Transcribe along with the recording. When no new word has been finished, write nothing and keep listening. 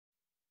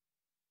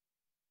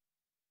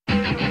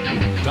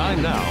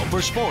Time now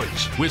for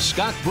sports with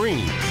Scott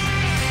Breen.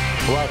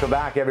 Welcome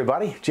back,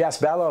 everybody. Jess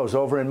Bellows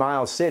over in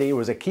Miles City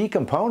was a key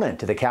component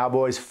to the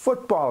Cowboys'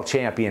 football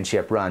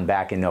championship run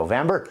back in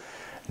November.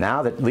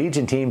 Now that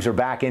Legion teams are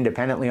back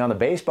independently on the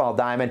baseball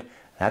diamond,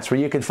 that's where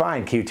you can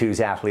find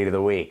Q2's Athlete of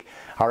the Week.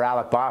 Our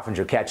Alec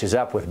Boffinger catches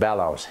up with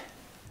Bellows.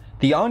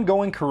 The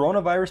ongoing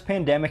coronavirus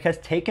pandemic has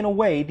taken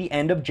away the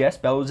end of Jess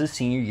Bellows'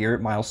 senior year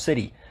at Miles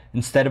City.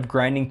 Instead of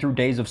grinding through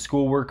days of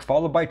schoolwork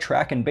followed by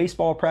track and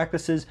baseball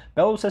practices,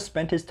 Bellows has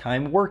spent his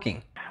time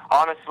working.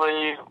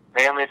 Honestly,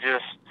 mainly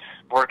just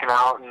working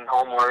out and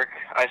homework.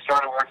 I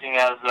started working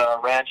as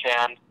a ranch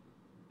hand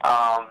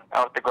out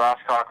at the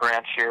Glasscock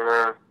Ranch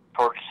here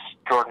towards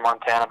Jordan,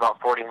 Montana, about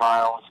 40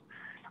 miles.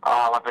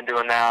 I've been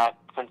doing that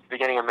since the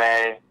beginning of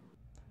May.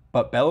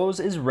 But Bellows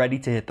is ready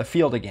to hit the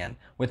field again.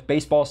 With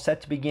baseball set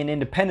to begin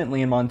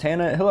independently in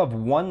Montana, he'll have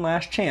one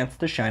last chance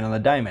to shine on the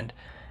diamond.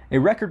 A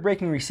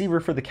record-breaking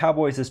receiver for the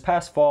Cowboys this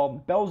past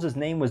fall, Bellows'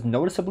 name was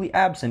noticeably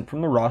absent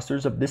from the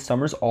rosters of this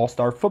summer's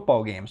All-Star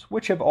football games,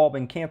 which have all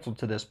been canceled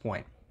to this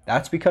point.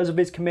 That's because of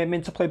his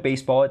commitment to play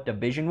baseball at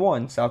Division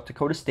I South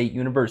Dakota State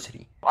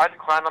University. I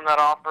declined on that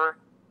offer.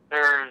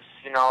 There's,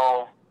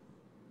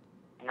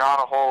 not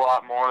a whole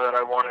lot more that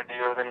I want to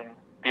do than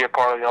be a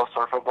part of the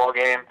All-Star football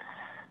game.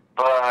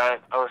 But I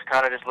was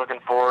kind of just looking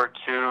forward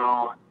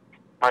to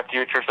my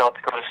future South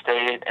Dakota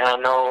State. And I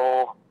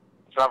know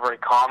it's not very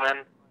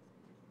common,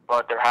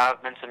 but there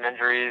have been some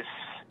injuries,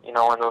 in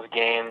those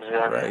games.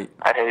 And Right.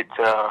 I'd hate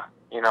to,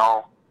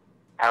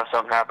 have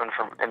something happen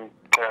and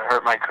to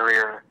hurt my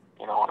career,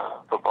 in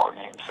a football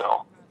game.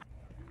 So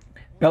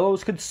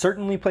Bellows could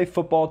certainly play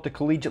football at the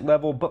collegiate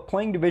level, but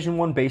playing Division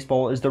I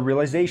baseball is the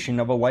realization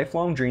of a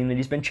lifelong dream that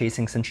he's been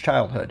chasing since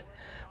childhood.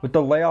 With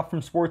the layoff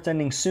from sports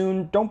ending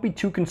soon, don't be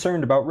too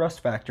concerned about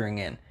rust factoring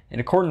in. In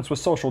accordance with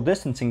social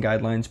distancing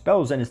guidelines,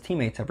 Bellows and his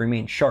teammates have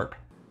remained sharp.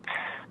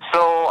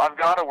 So I've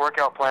got a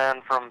workout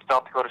plan from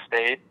South Dakota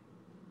State,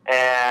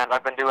 and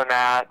I've been doing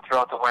that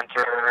throughout the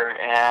winter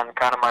and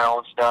kind of my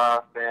own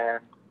stuff.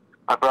 And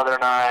my brother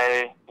and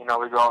I, we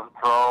go out and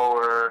throw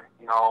or,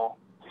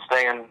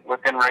 staying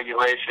within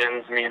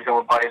regulations. Me and a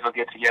couple buddies will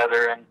get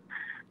together and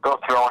go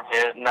throw and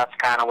hit, and that's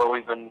kind of what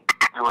we've been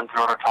doing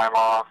throughout our time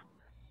off.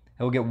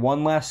 He'll get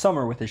one last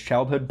summer with his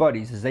childhood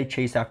buddies as they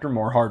chase after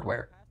more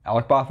hardware.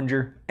 Alec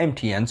Boffinger,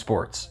 MTN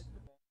Sports.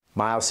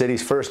 Miles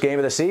City's first game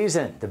of the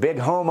season, the big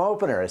home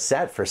opener, is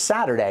set for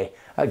Saturday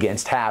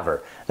against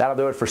Havre. That'll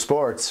do it for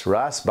sports.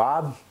 Russ,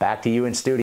 Bob, back to you in studio.